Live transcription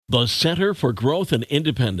The Center for Growth and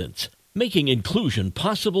Independence, making inclusion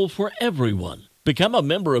possible for everyone. Become a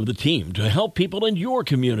member of the team to help people in your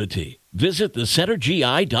community. Visit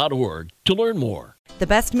thecentergi.org to learn more. The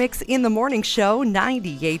best mix in the morning show,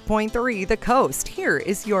 98.3 The Coast. Here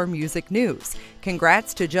is your music news.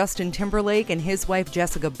 Congrats to Justin Timberlake and his wife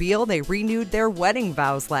Jessica Biel. They renewed their wedding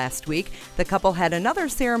vows last week. The couple had another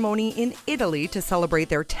ceremony in Italy to celebrate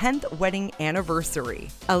their 10th wedding anniversary.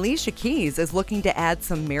 Alicia Keys is looking to add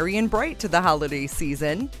some merry and bright to the holiday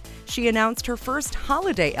season. She announced her first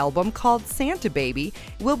holiday album called Santa Baby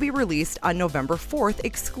will be released on November 4th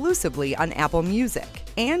exclusively on Apple Music.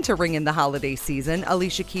 And to ring in the holiday season,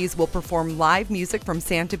 Alicia Keys will perform live music from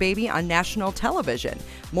Santa Baby on national television.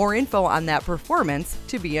 More info on that performance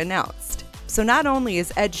to be announced. So not only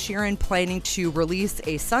is Ed Sheeran planning to release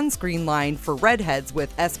a sunscreen line for redheads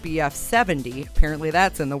with SPF 70, apparently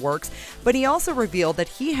that's in the works, but he also revealed that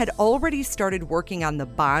he had already started working on the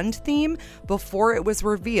Bond theme before it was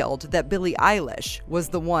revealed that Billie Eilish was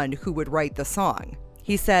the one who would write the song.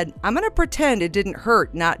 He said, "I'm going to pretend it didn't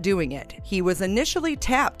hurt not doing it." He was initially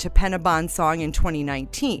tapped to pen a Bond song in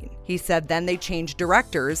 2019. He said then they changed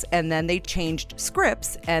directors, and then they changed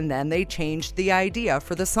scripts, and then they changed the idea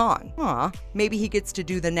for the song. Aw, maybe he gets to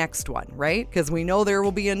do the next one, right? Because we know there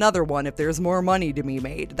will be another one if there's more money to be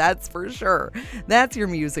made, that's for sure. That's your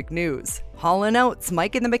music news. Hall & Oates,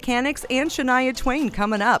 Mike and the Mechanics, and Shania Twain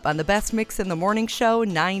coming up on the best mix in the morning show,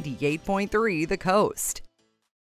 98.3 The Coast.